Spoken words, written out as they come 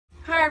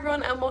Hi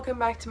everyone and welcome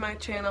back to my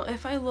channel.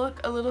 If I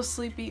look a little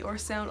sleepy or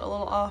sound a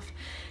little off,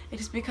 it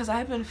is because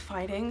I've been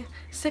fighting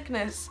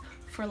sickness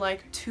for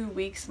like 2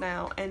 weeks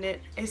now, and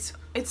it's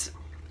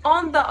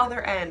on the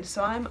other end,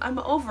 so I'm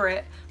over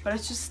it, but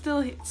it's just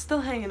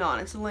still hanging on.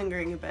 It's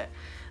lingering a bit.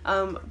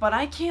 But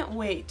I can't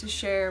wait to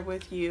share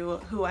with you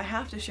who I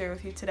have to share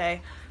with you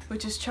today,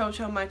 which is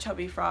Chocho, my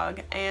chubby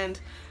frog. And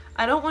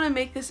I don't want to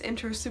make this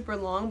intro super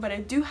long, but I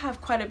do have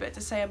quite a bit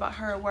to say about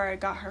her, where I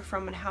got her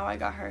from and how I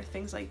got her,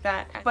 things like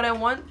that. But I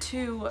want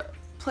to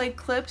play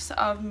clips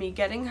of me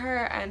getting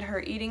her and her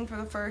eating for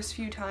the first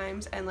few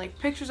times, and like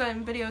pictures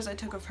and videos I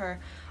took of her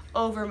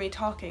over me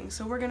talking.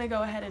 So we're gonna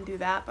go ahead and do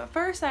that. But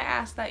first I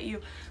ask that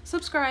you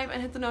subscribe and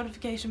hit the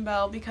notification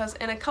bell, because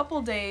in a couple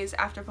days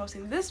after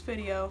posting this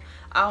video,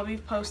 I'll be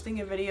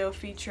posting a video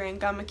featuring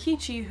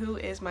Gamakichi, who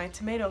is my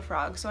tomato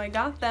frog. So I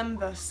got them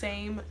the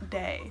same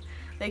day.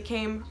 They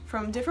came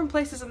from different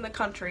places in the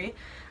country.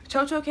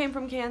 Chocho came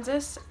from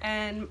Kansas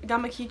and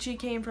Gamakichi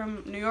came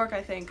from New York,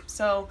 I think.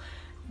 So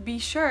be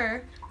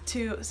sure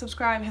to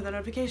subscribe and hit the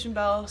notification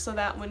bell so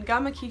that when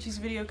Gamakichi's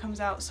video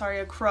comes out, sorry,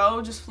 a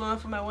crow just flew in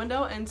from my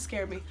window and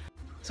scared me.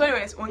 So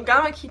anyways, when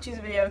Gamakichi's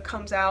video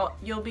comes out,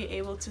 you'll be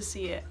able to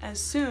see it as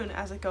soon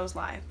as it goes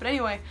live. But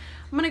anyway,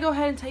 I'm going to go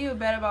ahead and tell you a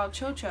bit about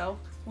Chocho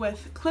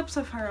with clips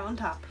of her on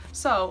top.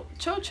 So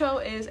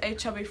Chocho is a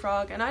chubby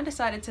frog, and I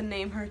decided to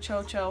name her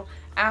Chocho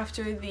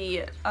after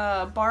the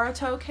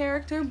Boruto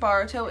character.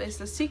 Boruto is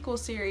the sequel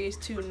series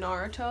to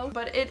Naruto,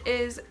 but it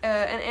is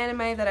an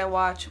anime that I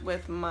watch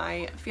with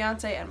my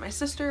fiance and my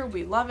sister.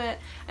 We love it.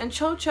 And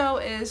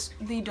Chocho is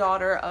the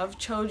daughter of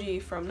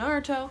Choji from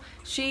Naruto.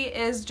 She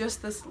is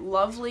just this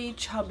lovely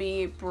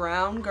chubby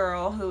brown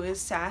girl who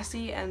is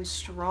sassy and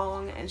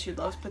strong, and she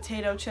loves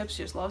potato chips,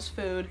 she just loves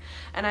food,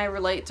 and I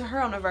relate to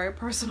her on a very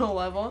personal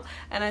level.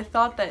 And I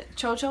thought that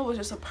Chocho was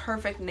just a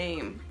perfect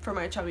name for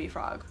my chubby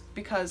frog,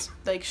 because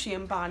like she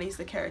embodies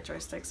the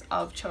characteristics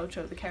of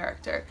Chocho the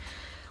character.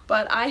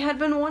 But I had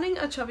been wanting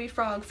a chubby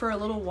frog for a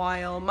little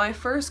while. My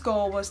first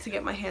goal was to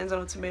get my hands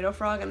on a tomato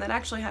frog, and that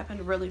actually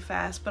happened really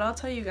fast, but I'll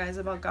tell you guys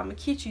about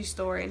Gamakichi's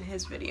story in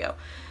his video.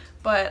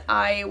 But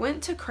I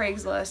went to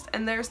Craigslist,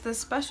 and there's this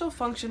special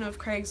function of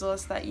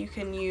Craigslist that you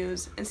can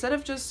use. Instead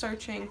of just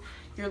searching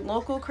your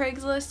local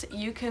Craigslist,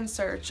 you can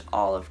search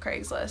all of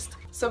Craigslist.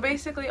 So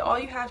basically all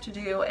you have to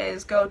do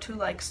is go to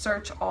like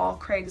search all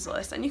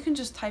Craigslist, and you can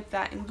just type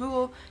that in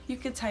Google. You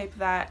can type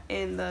that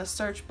in the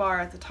search bar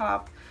at the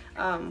top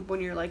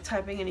when you're like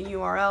typing in a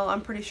URL.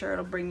 I'm pretty sure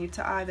it'll bring you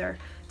to either,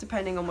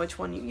 depending on which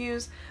one you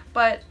use.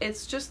 But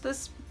it's just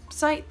this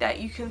site that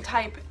you can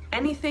type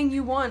anything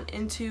you want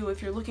into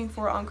if you're looking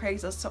for it on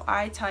Craigslist. So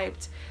I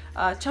typed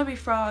chubby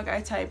frog,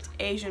 I typed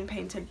Asian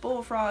painted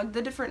bullfrog,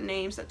 the different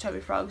names that chubby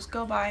frogs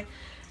go by,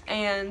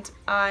 and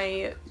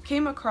I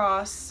came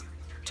across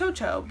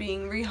Chocho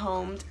being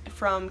rehomed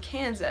from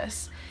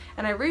Kansas,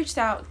 and I reached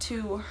out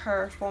to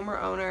her former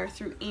owner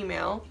through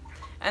email.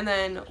 And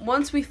then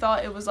once we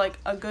thought it was like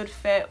a good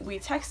fit, we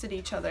texted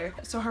each other.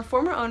 So her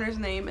former owner's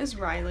name is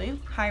Riley.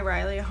 Hi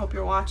Riley, I hope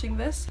you're watching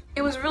this.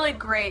 It was really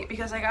great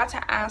because I got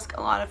to ask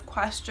a lot of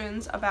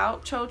questions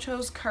about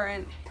Chocho's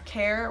current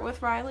care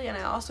with Riley, and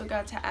I also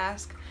got to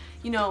ask,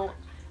 you know,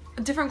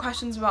 different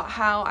questions about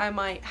how I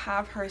might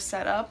have her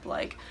set up,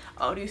 like,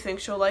 oh, do you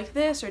think she'll like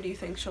this, or do you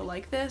think she'll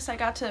like this? I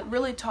got to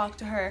really talk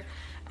to her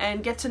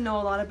and get to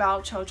know a lot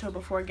about Chocho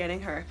before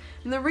getting her.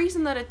 And the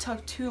reason that it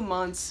took 2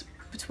 months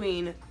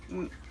between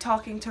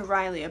talking to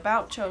Riley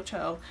about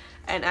Chocho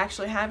and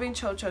actually having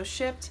Chocho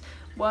shipped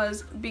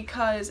was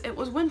because it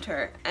was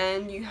winter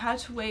and you had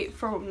to wait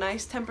for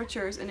nice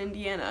temperatures in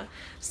Indiana.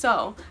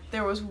 So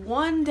there was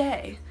one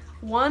day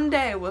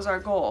was our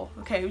goal.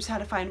 Okay, we just had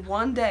to find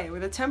one day where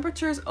the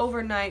temperatures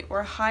overnight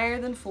were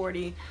higher than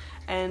 40,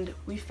 and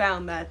we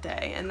found that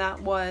day, and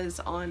that was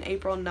on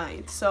April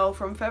 9th. So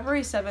from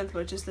February 7th,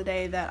 which is the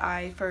day that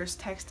I first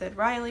texted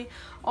Riley,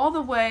 all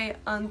the way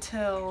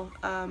until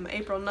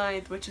April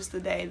 9th, which is the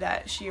day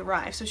that she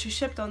arrived. So she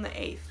shipped on the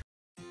 8th.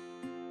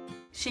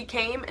 She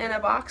came in a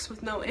box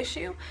with no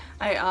issue.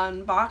 I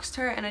unboxed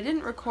her, and I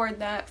didn't record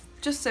that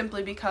just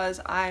simply because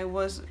I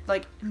was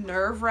like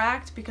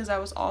nerve-wracked because I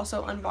was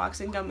also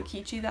unboxing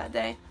Gamakichi that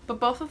day. But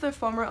both of their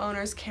former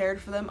owners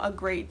cared for them a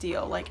great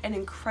deal, like an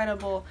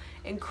incredible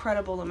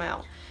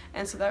amount.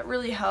 And so that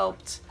really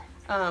helped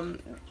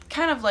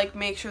kind of like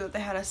make sure that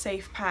they had a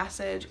safe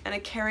passage and a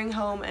caring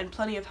home and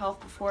plenty of help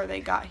before they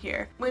got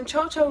here. When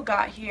Chocho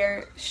got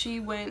here, she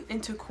went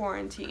into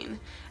quarantine,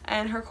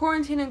 and her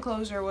quarantine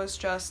enclosure was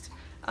just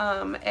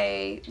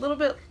a little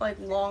bit like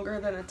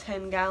longer than a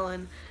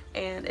 10-gallon,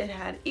 and it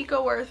had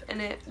Eco Earth in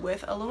it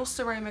with a little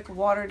ceramic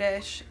water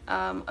dish,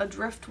 a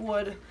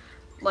driftwood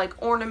like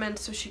ornament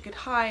so she could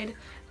hide,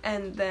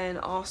 and then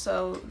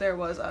also there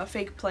was a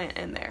fake plant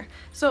in there.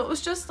 So it was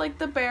just like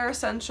the bare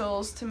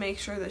essentials to make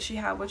sure that she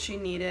had what she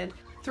needed.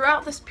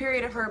 Throughout this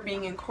period of her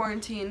being in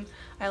quarantine,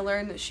 I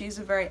learned that she's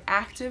a very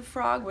active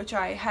frog, which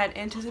I had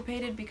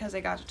anticipated because I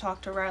got to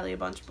talk to Riley a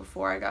bunch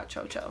before I got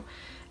Chocho.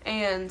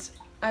 And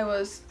I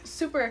was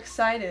super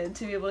excited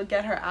to be able to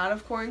get her out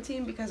of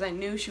quarantine because I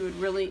knew she would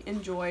really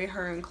enjoy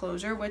her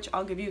enclosure, which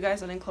I'll give you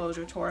guys an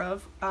enclosure tour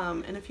of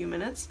in a few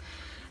minutes.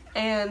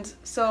 And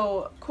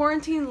so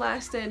quarantine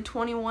lasted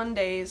 21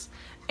 days,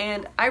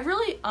 and I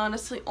really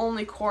honestly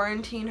only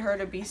quarantined her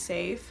to be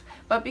safe.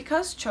 But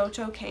because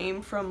Chocho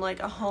came from like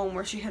a home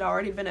where she had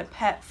already been a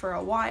pet for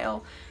a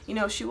while, you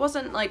know, she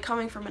wasn't like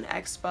coming from an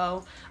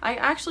expo. I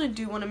actually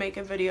do want to make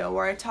a video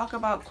where I talk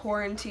about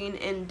quarantine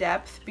in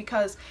depth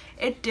because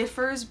it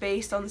differs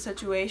based on the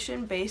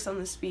situation, based on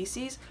the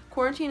species.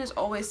 Quarantine is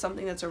always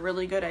something that's a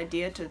really good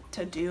idea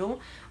to do.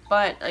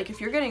 But like if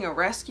you're getting a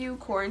rescue,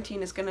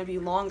 quarantine is going to be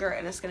longer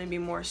and it's going to be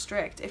more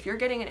strict. If you're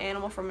getting an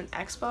animal from an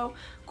expo,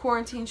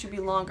 quarantine should be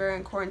longer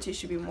and quarantine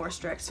should be more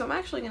strict. So I'm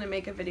actually going to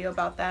make a video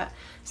about that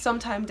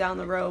sometime down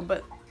the road.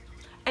 But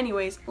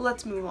anyways,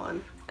 let's move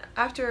on.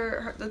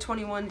 After the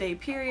 21-day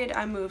period,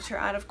 I moved her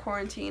out of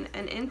quarantine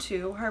and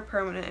into her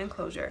permanent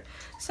enclosure.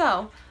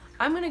 So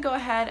I'm going to go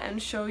ahead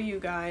and show you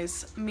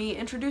guys me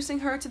introducing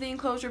her to the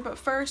enclosure, but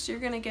first you're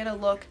going to get a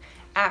look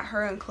at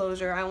her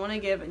enclosure. I want to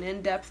give an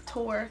in-depth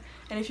tour,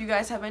 and if you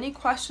guys have any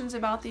questions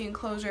about the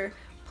enclosure,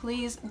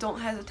 please don't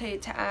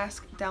hesitate to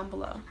ask down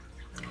below.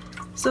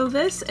 So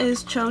this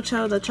is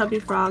Chocho, the Chubby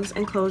Frog's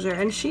enclosure,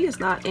 and she is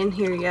not in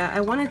here yet.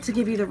 I wanted to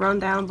give you the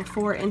rundown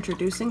before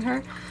introducing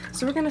her.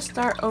 So we're going to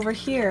start over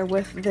here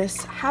with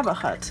this Haba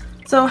hut.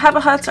 So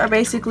Haba huts are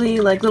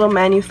basically like little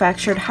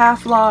manufactured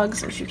half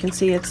logs. As you can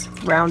see, it's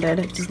rounded.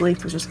 Its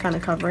leaf was just kind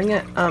of covering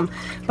it.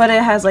 But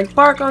it has like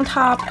bark on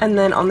top, and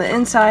then on the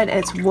inside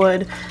it's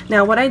wood.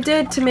 Now what I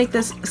did to make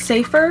this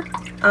safer,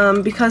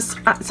 because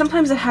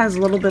sometimes it has a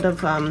little bit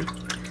of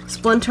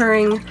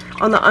splintering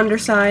on the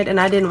underside, and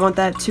I didn't want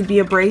that to be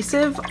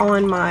abrasive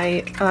on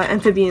my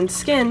amphibian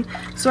skin,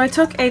 so I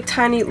took a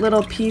tiny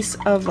little piece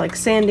of like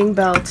sanding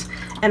belt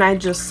and I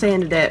just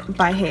sanded it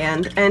by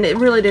hand, and it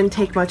really didn't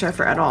take much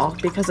effort at all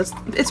because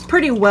it's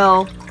pretty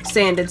well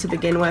sanded to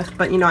begin with,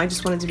 but you know, I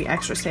just wanted to be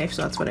extra safe,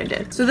 so that's what I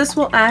did. So this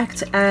will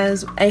act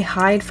as a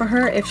hide for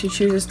her if she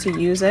chooses to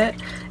use it,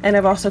 and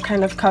I've also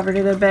kind of covered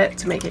it a bit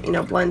to make it, you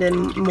know, blend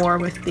in more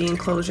with the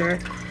enclosure.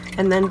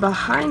 And then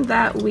behind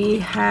that we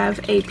have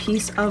a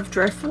piece of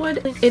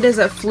driftwood. It is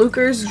a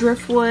Fluker's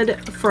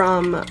driftwood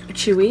from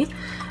Chewy,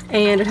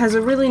 and it has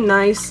a really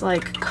nice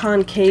like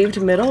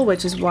concaved middle,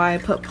 which is why I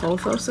put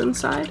pothos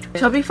inside.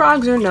 Chubby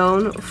frogs are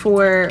known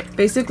for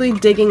basically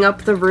digging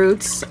up the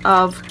roots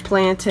of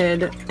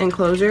planted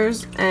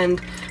enclosures,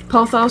 and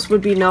pothos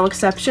would be no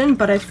exception,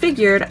 but I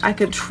figured I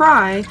could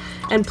try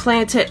and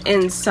plant it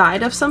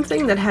inside of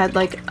something that had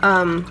like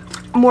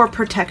more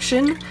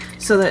protection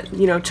so that,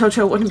 you know,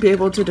 Chocho wouldn't be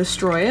able to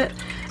destroy it.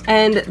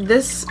 And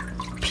this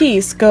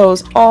piece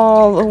goes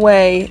all the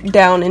way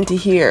down into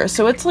here,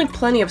 so it's like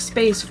plenty of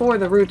space for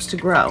the roots to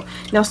grow.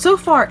 Now so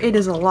far it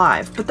is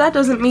alive, but that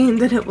doesn't mean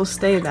that it will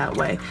stay that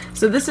way.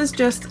 So this is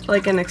just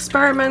like an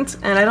experiment,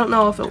 and I don't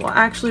know if it will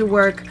actually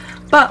work,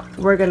 but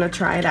we're gonna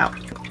try it out.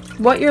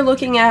 What you're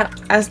looking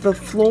at as the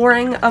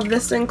flooring of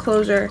this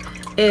enclosure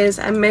is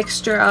a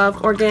mixture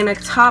of organic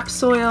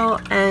topsoil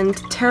and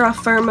terra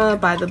firma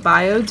by the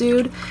Bio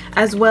Dude,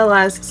 as well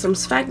as some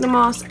sphagnum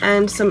moss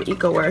and some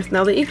eco earth.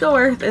 Now the eco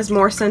earth is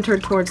more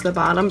centered towards the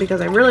bottom because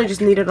I really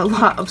just needed a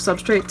lot of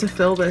substrate to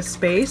fill this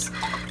space.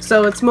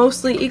 So it's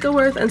mostly eco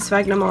earth and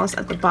sphagnum moss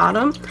at the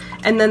bottom,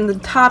 and then the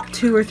top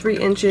 2 or 3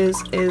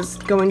 inches is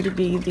going to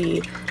be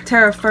the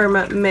terra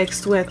firma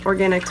mixed with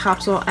organic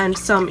topsoil and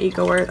some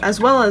eco earth, as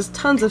well as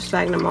tons of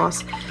sphagnum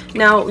moss.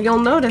 Now you'll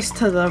notice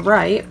to the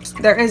right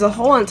there is a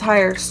whole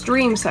entire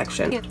stream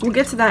section. We'll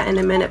get to that in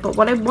a minute, but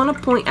what I want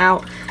to point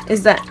out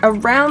is that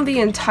around the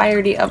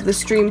entirety of the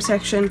stream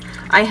section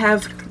I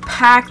have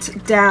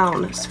packed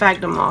down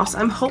sphagnum moss.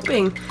 I'm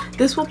hoping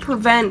this will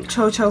prevent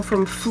Chocho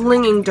from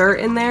flinging dirt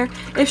in there.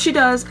 If she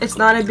does, it's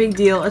not a big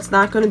deal. It's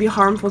not going to be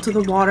harmful to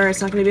the water.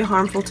 It's not going to be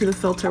harmful to the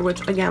filter,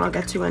 which again I'll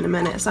get to in a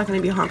minute. It's not going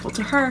to be harmful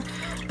to her,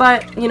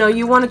 but you know,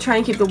 you want to try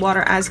and keep the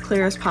water as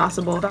clear as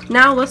possible.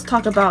 Now let's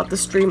talk about the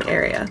stream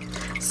area.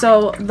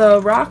 So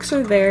the rocks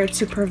are there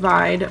to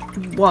provide,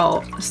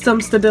 well,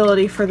 some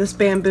stability for this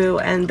bamboo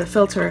and the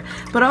filter,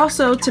 but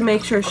also to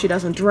make sure she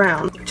doesn't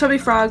drown. Chubby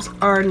frogs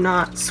are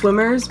not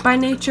swimmers by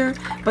nature,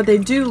 but they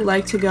do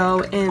like to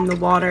go in the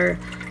water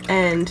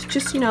and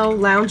just, you know,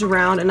 lounge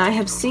around, and I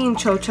have seen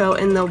Chocho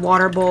in the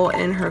water bowl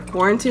in her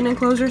quarantine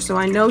enclosure, so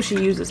I know she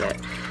uses it.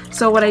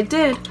 So what I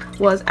did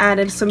was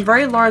added some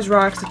very large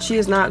rocks that she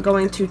is not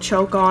going to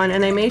choke on,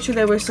 and I made sure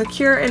they were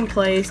secure in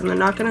place and they're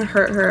not going to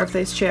hurt her if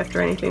they shift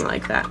or anything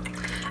like that.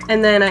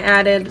 And then I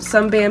added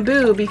some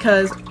bamboo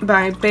because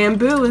my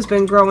bamboo has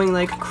been growing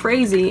like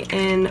crazy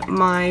in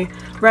my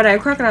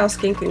red-eyed crocodile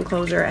skink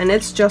enclosure, and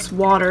it's just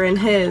water in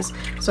his,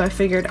 so I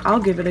figured I'll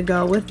give it a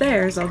go with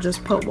theirs. I'll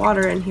just put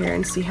water in here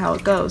and see how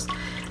it goes.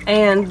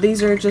 And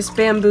these are just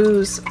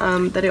bamboos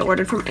that I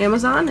ordered from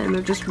Amazon, and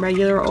they're just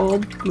regular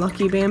old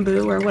lucky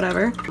bamboo or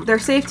whatever. They're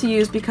safe to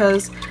use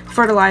because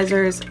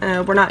fertilizers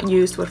were not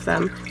used with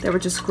them. They were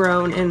just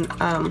grown in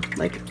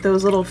like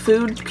those little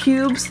food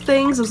cubes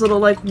things, those little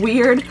like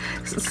weird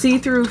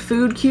see-through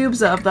food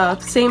cubes of the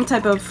same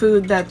type of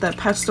food that the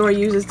pet store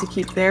uses to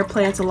keep their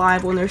plants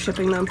alive when they're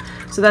shipping them.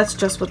 So that's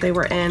just what they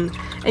were in.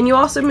 And you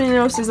also may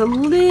notice there's a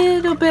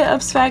little bit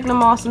of sphagnum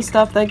moss and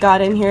stuff that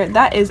got in here.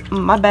 That is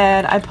my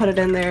bad. I put it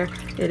in there.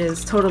 It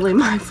is totally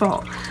my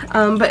fault.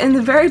 But in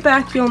the very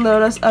back you'll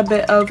notice a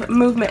bit of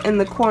movement in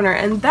the corner,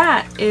 and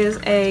that is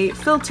a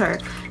filter.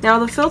 Now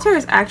the filter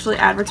is actually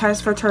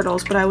advertised for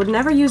turtles, but I would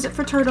never use it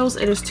for turtles.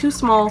 It is too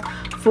small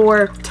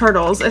for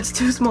turtles. It's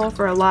too small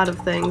for a lot of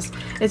things.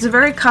 It's a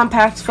very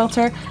compact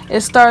filter.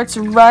 It starts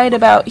right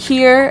about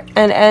here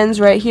and ends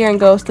right here and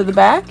goes to the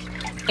back.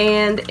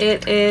 And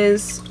it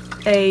is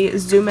a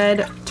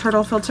Zoomed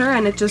turtle filter,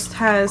 and it just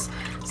has,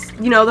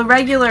 you know, the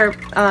regular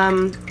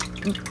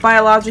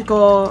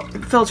biological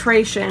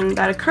filtration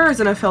that occurs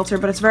in a filter,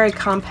 but it's very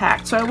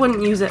compact, so I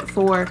wouldn't use it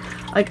for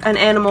like an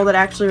animal that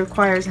actually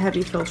requires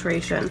heavy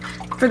filtration.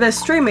 For this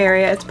stream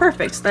area, it's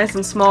perfect. It's nice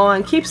and small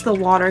and keeps the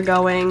water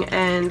going,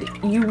 and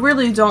you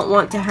really don't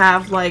want to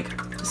have like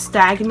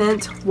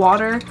stagnant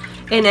water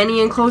in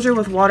any enclosure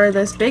with water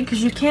this big,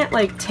 because you can't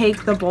like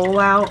take the bowl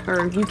out,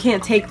 or you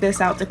can't take this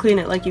out to clean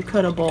it like you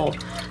could a bowl.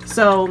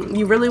 So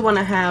you really want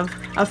to have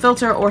a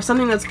filter or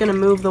something that's going to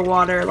move the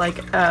water, like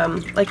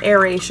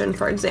aeration,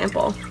 for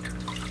example.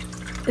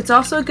 It's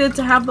also good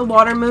to have the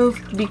water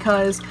move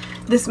because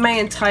this may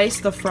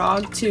entice the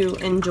frog to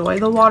enjoy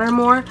the water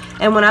more.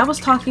 And when I was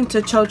talking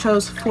to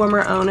Chocho's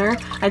former owner,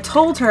 I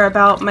told her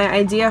about my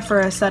idea for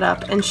a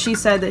setup, and she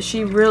said that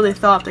she really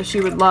thought that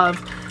she would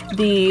love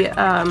the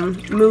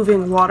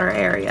moving water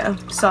area.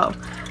 So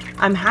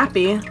I'm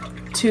happy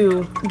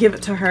to give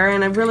it to her,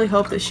 and I really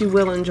hope that she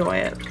will enjoy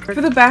it. For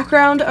the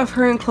background of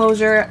her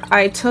enclosure,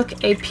 I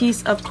took a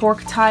piece of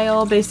cork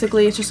tile.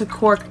 Basically it's just a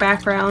cork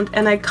background,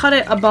 and I cut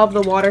it above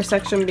the water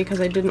section because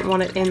I didn't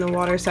want it in the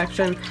water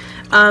section.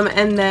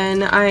 And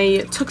then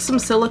I took some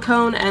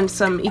silicone and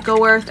some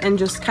Eco Earth and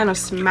just kind of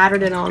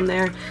smattered it on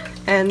there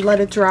and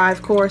let it dry,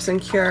 of course,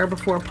 and cure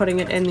before putting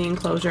it in the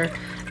enclosure.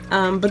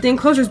 But the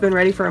enclosure's been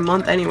ready for a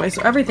month anyway,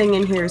 so everything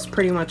in here is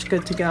pretty much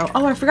good to go.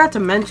 Oh, I forgot to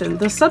mention,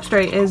 the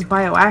substrate is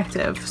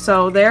bioactive,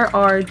 so there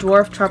are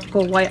dwarf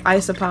tropical white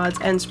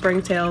isopods and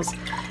springtails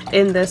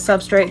in this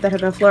substrate that have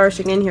been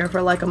flourishing in here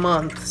for like a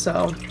month,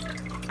 so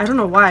I don't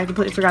know why I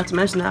completely forgot to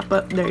mention that,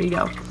 but there you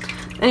go.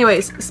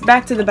 Anyways,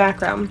 back to the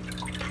background.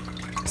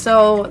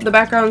 So the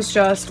background's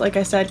just, like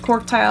I said,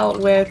 cork tile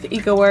with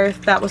Eco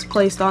Earth that was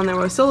placed on there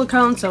with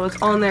silicone, so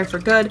it's on there for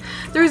good.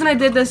 The reason I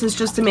did this is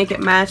just to make it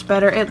match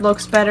better. It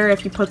looks better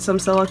if you put some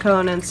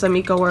silicone and some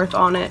Eco Earth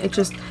on it. It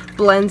just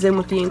blends in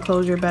with the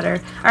enclosure better.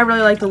 I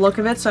really like the look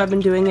of it, so I've been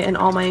doing it in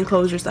all my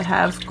enclosures that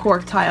have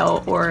cork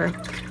tile or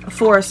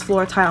forest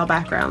floor tile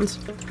backgrounds.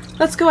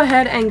 Let's go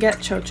ahead and get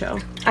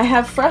Chocho. I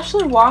have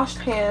freshly washed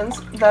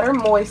hands that are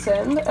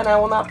moistened, and I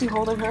will not be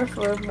holding her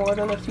for more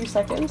than a few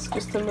seconds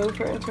just to move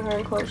her into her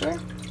enclosure.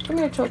 Come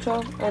here,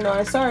 Chocho. I know,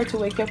 I'm sorry to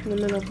wake you up in the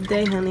middle of the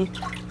day, honey.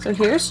 So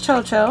here's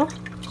Chocho.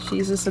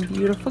 She's just a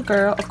beautiful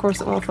girl. Of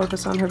course it won't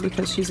focus on her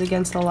because she's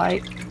against the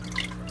light.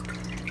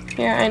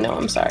 Here, I know,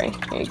 I'm sorry.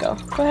 Here you go.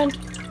 Go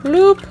ahead.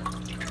 Loop.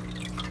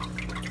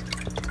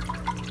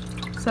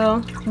 So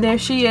there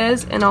she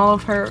is in all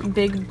of her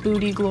big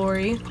booty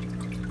glory.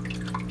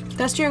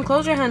 That's your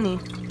enclosure, honey.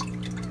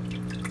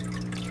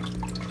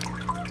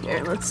 Here,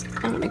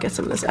 I'm gonna get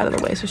some of this out of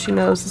the way so she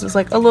knows this is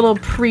like a little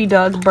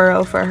pre-dug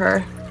burrow for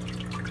her.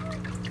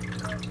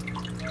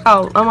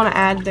 Oh, I want to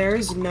add,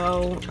 there's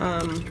no,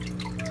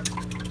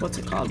 what's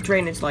it called,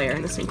 drainage layer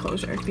in this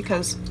enclosure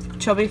because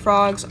chubby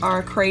frogs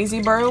are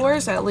crazy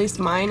burrowers, at least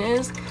mine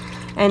is.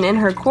 And in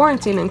her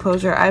quarantine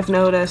enclosure, I've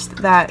noticed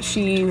that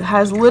she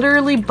has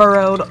literally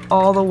burrowed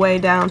all the way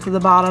down to the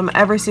bottom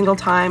every single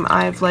time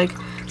I've like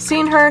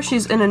seen her.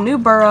 She's in a new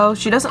burrow.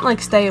 She doesn't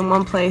like stay in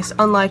one place,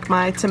 unlike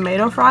my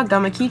tomato frog,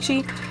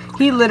 Damakichi.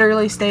 He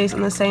literally stays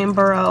in the same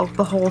burrow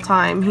the whole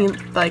time. He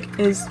like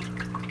is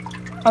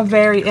a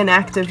very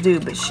inactive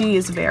dude, but she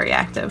is very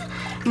active.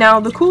 Now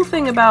the cool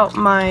thing about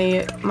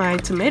my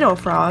tomato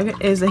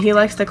frog is that he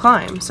likes to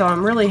climb, so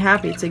I'm really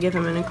happy to give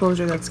him an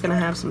enclosure that's gonna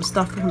have some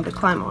stuff for him to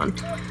climb on.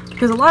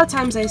 Because a lot of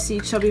times I see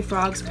chubby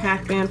frogs,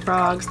 Pac-Man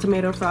frogs,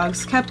 tomato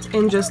frogs kept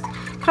in just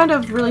kind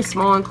of really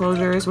small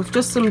enclosures with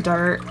just some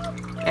dirt,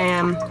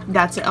 and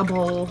that's it, a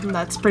bowl, and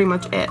that's pretty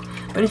much it.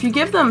 But if you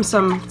give them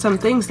some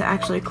things to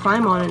actually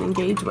climb on and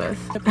engage with.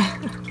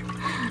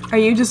 Are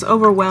you just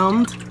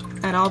overwhelmed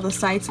at all the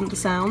sights and the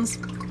sounds?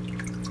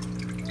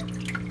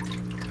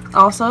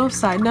 Also,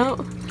 side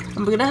note,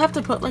 I'm gonna have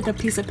to put like a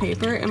piece of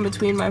paper in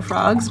between my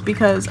frogs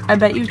because I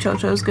bet you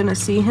Chocho's gonna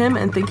see him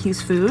and think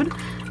he's food,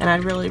 and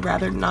I'd really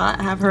rather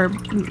not have her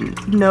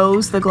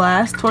nose the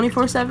glass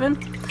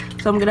 24/7.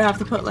 So I'm gonna have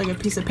to put like a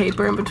piece of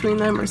paper in between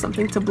them or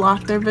something to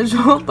block their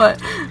visual. But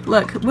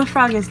look, what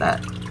frog is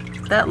that?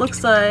 That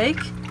looks like,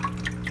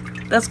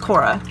 that's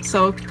Cora.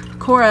 So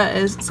Cora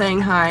is saying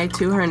hi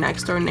to her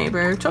next door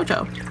neighbor,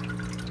 Chocho.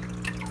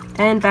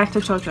 And back to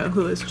Chocho,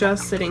 who is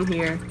just sitting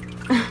here.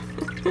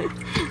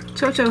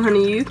 Chocho,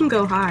 honey, you can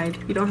go hide.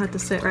 You don't have to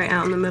sit right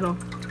out in the middle.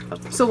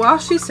 So while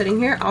she's sitting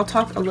here, I'll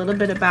talk a little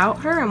bit about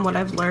her and what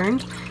I've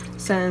learned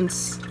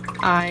since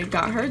I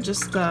got her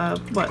just,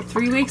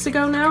 3 weeks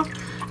ago now?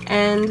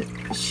 And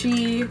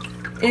she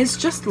is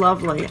just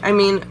lovely. I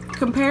mean,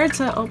 compared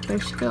to, oh, there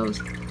she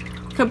goes.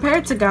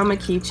 Compared to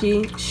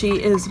Gamakichi, she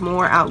is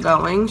more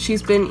outgoing.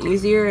 She's been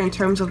easier in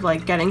terms of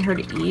like getting her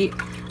to eat.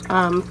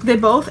 They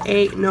both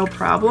ate no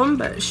problem,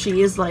 but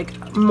she is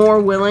like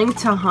more willing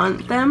to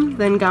hunt them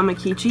than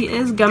Gamakichi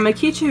is.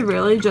 Gamakichi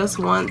really just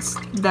wants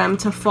them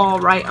to fall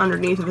right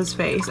underneath of his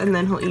face and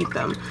then he'll eat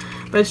them.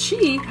 But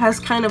she has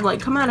kind of like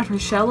come out of her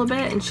shell a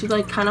bit and she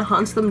like kind of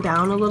hunts them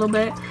down a little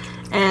bit.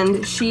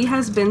 And she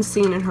has been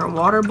seen in her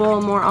water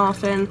bowl more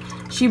often.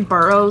 She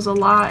burrows a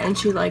lot and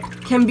she like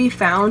can be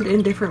found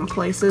in different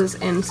places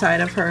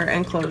inside of her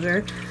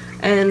enclosure.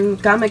 And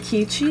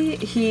Gamakichi,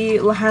 he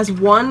has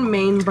one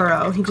main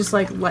burrow. He just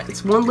like,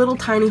 it's one little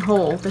tiny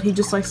hole that he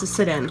just likes to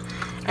sit in.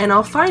 And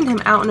I'll find him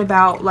out and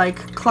about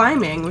like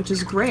climbing, which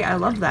is great, I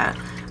love that.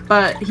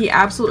 But he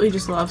absolutely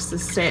just loves to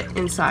sit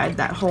inside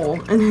that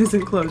hole in his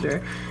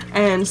enclosure.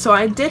 And so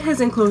I did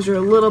his enclosure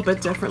a little bit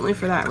differently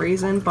for that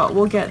reason, but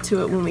we'll get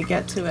to it when we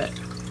get to it.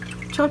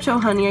 Chocho,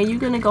 honey, are you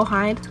gonna go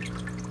hide?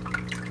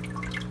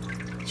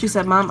 She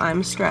said, Mom,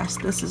 I'm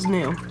stressed. This is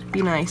new.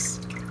 Be nice.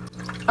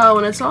 Oh,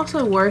 and it's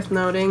also worth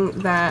noting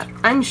that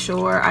I'm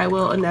sure I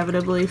will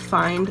inevitably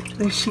find,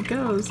 there she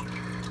goes,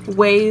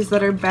 ways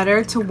that are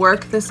better to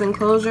work this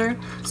enclosure.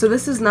 So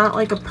this is not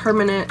like a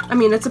permanent, I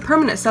mean, it's a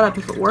permanent setup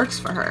if it works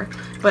for her,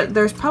 but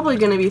there's probably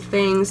going to be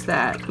things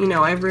that, you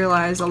know, I've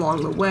realized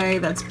along the way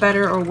that's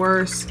better or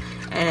worse,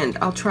 and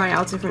I'll try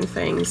out different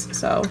things.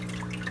 So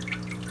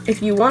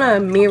if you want to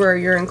mirror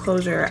your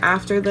enclosure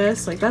after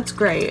this, like, that's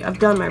great. I've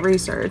done my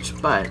research,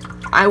 but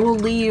I will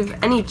leave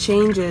any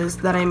changes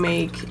that I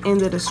make in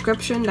the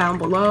description down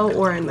below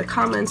or in the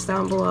comments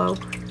down below,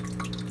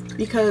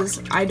 because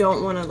I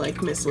don't want to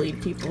like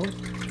mislead people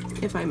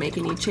if I make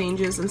any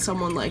changes and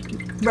someone like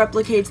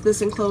replicates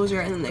this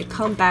enclosure and then they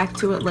come back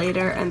to it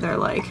later and they're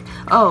like,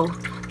 oh,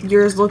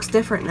 yours looks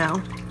different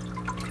now.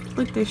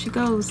 Look, there she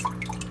goes.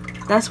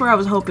 That's where I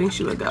was hoping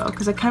she would go,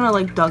 because I kind of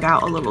like dug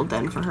out a little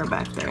den for her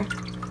back there.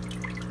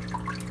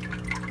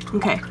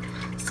 Okay,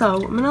 so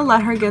I'm gonna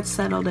let her get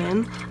settled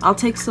in. I'll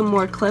take some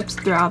more clips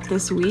throughout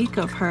this week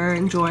of her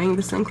enjoying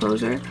this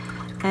enclosure,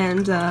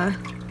 and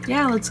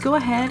yeah, let's go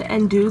ahead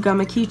and do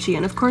Gamakichi,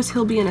 and of course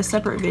he'll be in a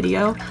separate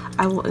video.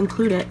 I will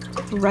include it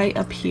right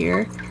up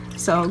here,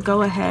 so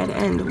go ahead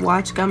and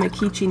watch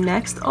Gamakichi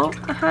next. Oh,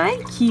 hi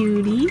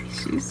cutie,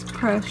 she's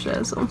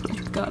precious. Oh my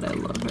god, I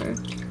love her.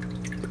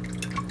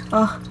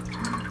 Oh,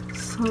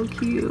 so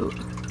cute.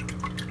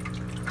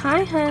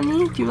 Hi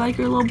honey, do you like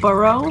your little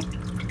burrow?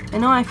 I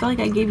know, I feel like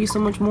I gave you so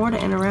much more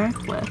to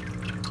interact with.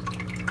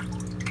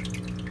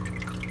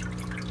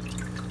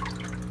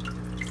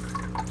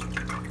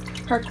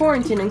 Her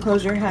quarantine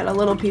enclosure had a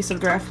little piece of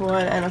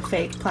driftwood and a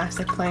fake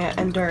plastic plant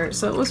and dirt,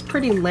 so it was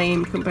pretty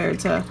lame compared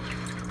to,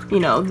 you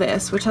know,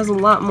 this, which has a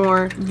lot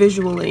more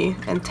visually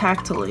and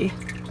tactily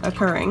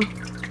occurring.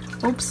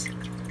 Oops.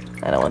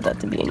 I don't want that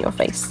to be in your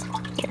face.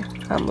 Here,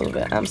 I'll move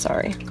it. I'm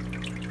sorry.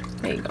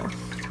 There you go.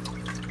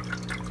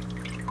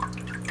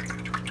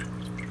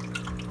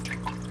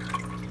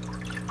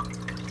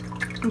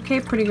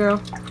 Okay, pretty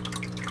girl.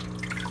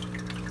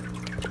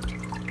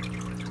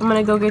 I'm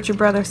gonna go get your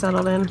brother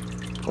settled in.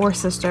 Or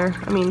sister.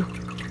 I mean,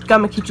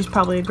 Gamakichi's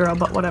probably a girl,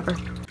 but whatever.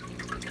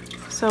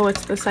 So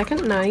it's the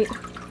second night.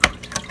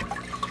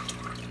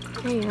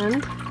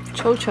 And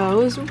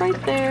Chocho is right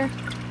there.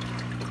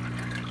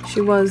 She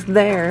was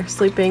there,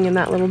 sleeping in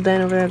that little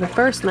den over there the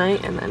first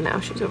night, and then now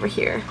she's over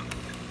here.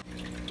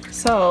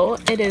 So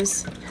it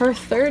is her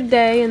third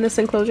day in this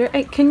enclosure.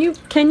 Hey, can you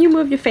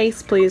move your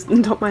face, please?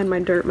 Don't mind my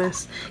dirt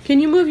mess. Can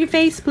you move your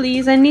face,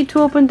 please? I need to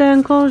open the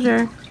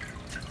enclosure.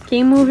 Can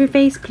you move your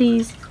face,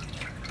 please?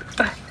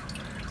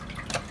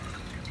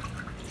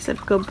 He said,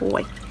 good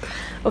boy.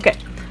 Okay,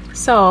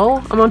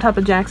 so I'm on top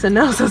of Jackson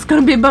now, so it's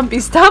gonna be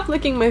bumpy. Stop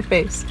licking my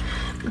face.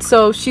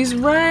 So she's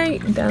right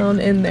down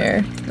in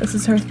there. This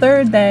is her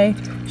third day.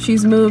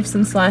 She's moved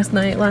since last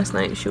night. Last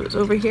night she was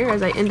over here,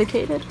 as I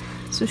indicated.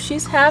 So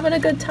she's having a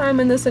good time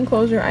in this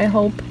enclosure, I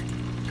hope.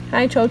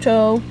 Hi,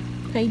 Chocho.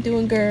 How you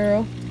doing,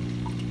 girl?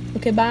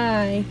 Okay,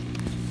 bye.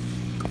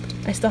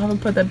 I still haven't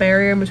put the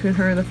barrier in between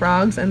her and the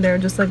frogs, and they're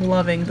just like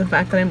loving the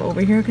fact that I'm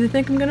over here because they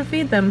think I'm gonna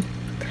feed them.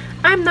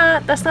 I'm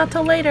not. That's not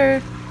till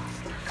later.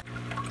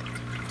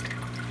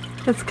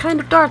 It's kind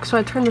of dark, so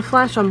I turned the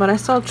flash on, but I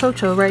saw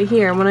Chocho right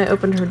here, and when I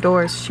opened her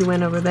doors, she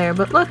went over there.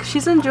 But look,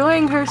 she's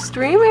enjoying her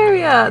stream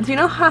area. Do you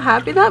know how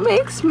happy that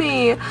makes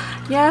me?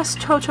 Yes,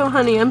 Chocho,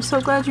 honey, I'm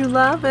so glad you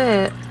love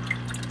it.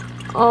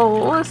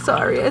 Oh,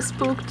 sorry, I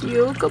spooked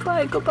you.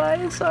 Goodbye,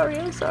 goodbye. Sorry,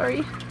 I'm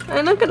sorry.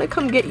 I'm not gonna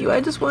come get you. I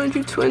just wanted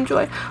you to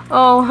enjoy.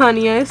 Oh,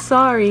 honey, I'm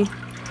sorry.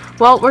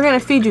 Well, we're gonna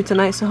feed you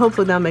tonight, so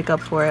hopefully that'll make up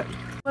for it.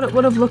 What it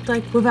would have looked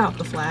like without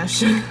the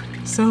flash.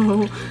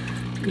 So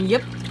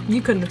Yep,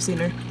 you couldn't have seen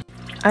her.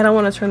 I don't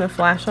want to turn the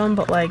flash on,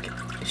 but like,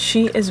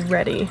 she is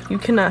ready. You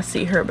cannot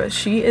see her, but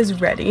she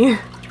is ready.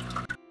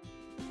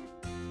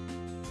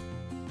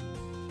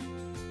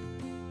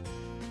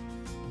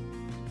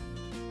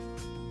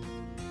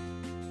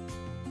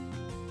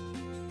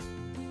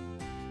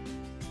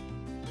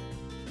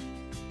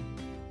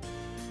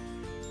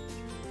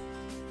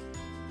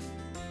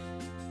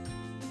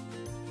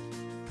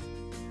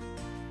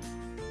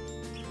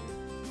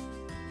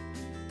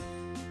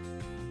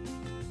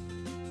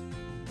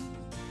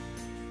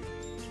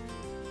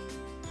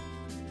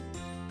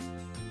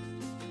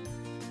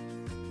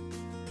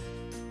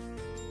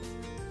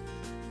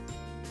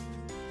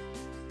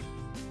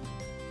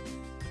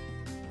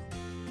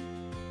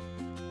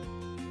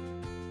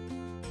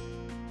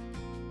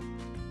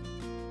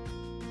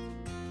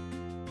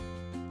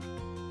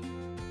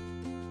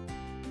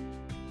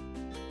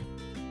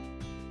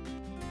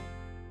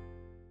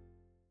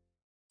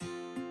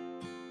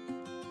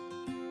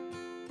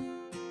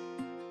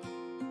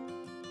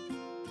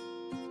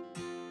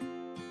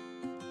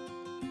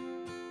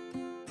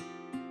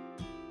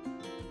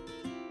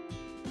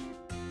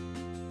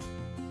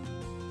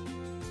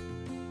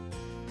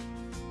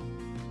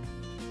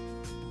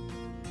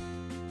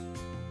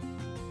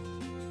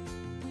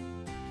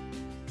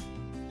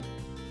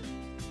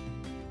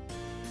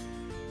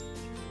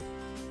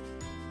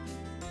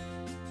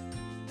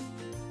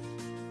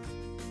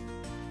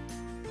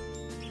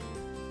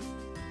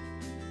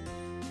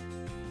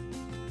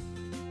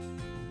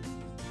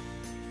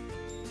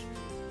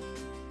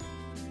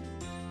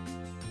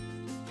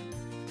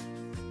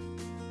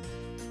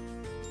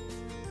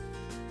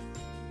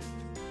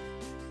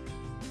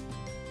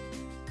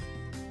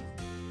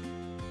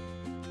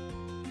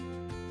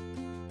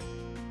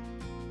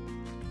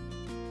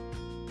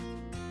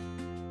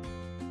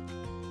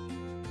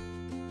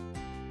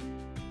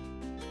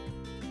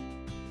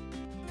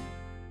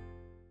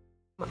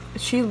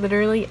 She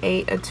literally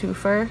ate a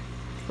twofer.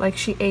 Like,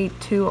 she ate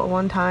two at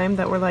one time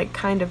that were like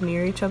kind of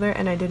near each other,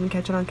 and I didn't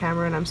catch it on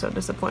camera, and I'm so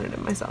disappointed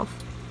in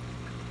myself.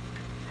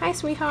 Hi,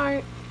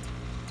 sweetheart.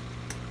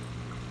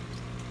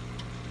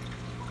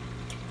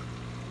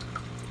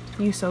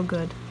 You so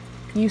good.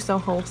 You so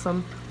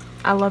wholesome.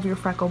 I love your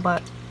freckle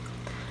butt.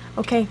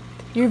 Okay,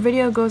 your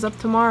video goes up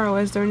tomorrow.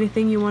 Is there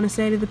anything you want to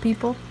say to the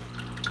people?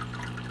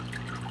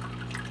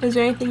 Is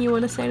there anything you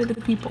want to say to the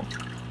people?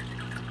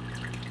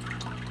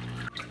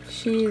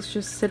 She's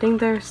just sitting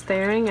there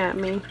staring at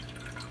me.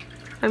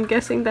 I'm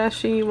guessing that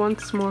she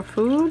wants more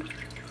food.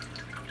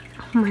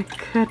 Oh my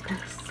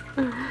goodness.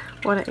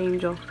 What an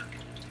angel.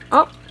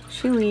 Oh,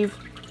 she leave.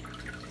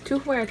 To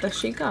where does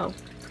she go?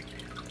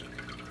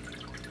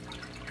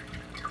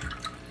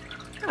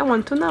 I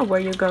want to know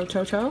where you go,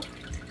 Chocho.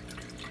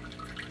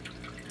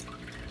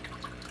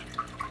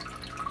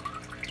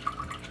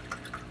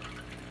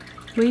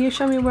 Will you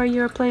show me where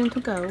you are planning to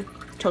go,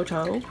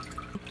 Chocho?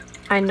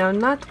 I know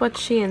not what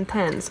she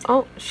intends.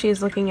 Oh,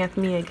 she's looking at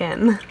me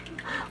again.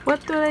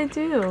 What did I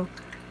do?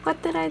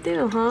 What did I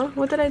do, huh?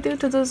 What did I do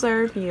to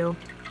deserve you?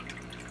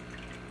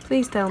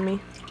 Please tell me.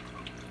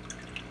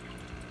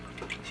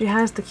 She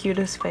has the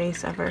cutest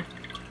face ever.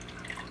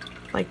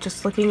 Like,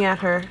 just looking at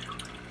her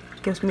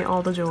gives me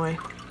all the joy.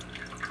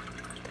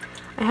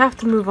 I have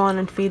to move on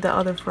and feed the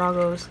other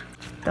froggos.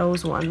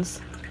 Those ones.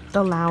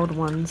 The loud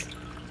ones.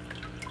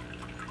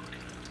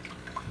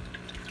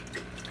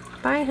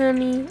 Bye,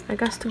 honey. I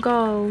got to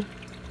go.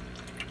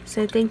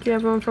 Say thank you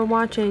everyone for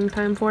watching.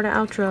 Time for the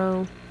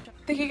outro.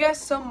 Thank you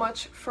guys so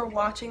much for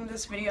watching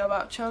this video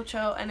about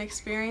Chocho and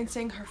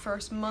experiencing her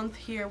first month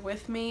here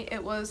with me.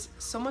 It was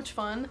so much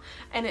fun,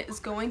 and it is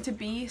going to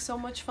be so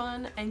much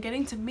fun, and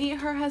getting to meet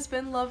her has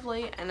been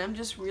lovely, and I'm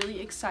just really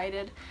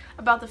excited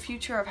about the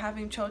future of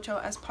having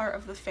Chocho as part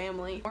of the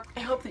family. I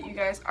hope that you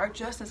guys are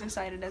just as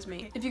excited as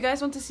me. If you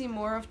guys want to see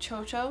more of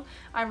Chocho,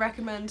 I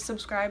recommend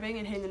subscribing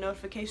and hitting the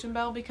notification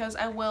bell, because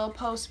I will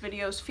post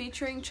videos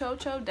featuring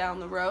Chocho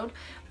down the road.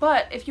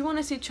 But if you want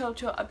to see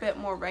Chocho a bit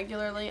more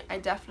regularly, I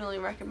definitely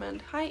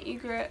recommend. Hi,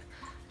 Egret.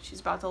 She's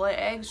about to lay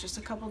eggs, just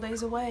a couple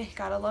days away.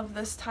 Gotta love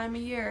this time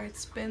of year.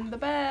 It's been the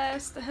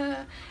best.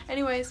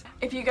 Anyways,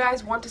 if you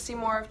guys want to see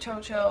more of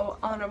Chocho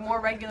on a more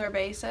regular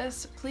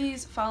basis,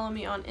 please follow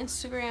me on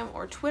Instagram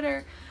or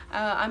Twitter.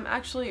 I'm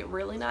actually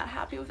really not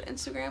happy with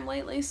Instagram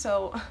lately,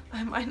 so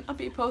I might not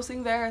be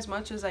posting there as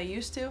much as I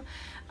used to.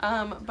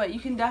 But you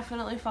can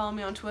definitely follow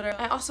me on Twitter.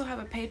 I also have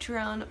a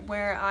Patreon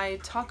where I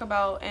talk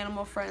about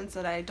animal friends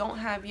that I don't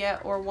have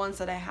yet, or ones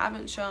that I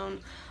haven't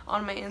shown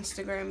on my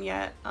Instagram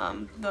yet,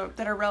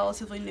 that are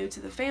relatively new to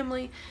the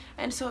family.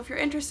 And so if you're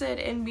interested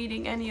in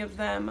meeting any of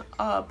them,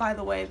 by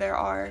the way, there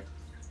are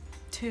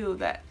two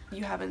that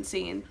you haven't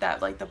seen,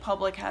 that like the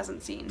public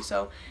hasn't seen.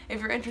 So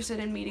if you're interested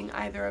in meeting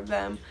either of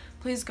them,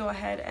 please go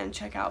ahead and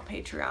check out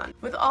Patreon.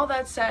 With all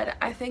that said,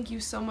 I thank you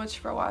so much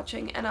for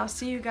watching, and I'll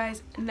see you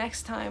guys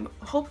next time.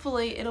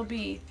 Hopefully it'll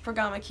be for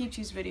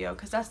Gamakichi's video,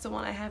 because that's the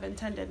one I have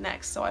intended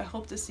next, so I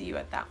hope to see you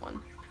at that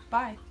one.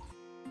 Bye!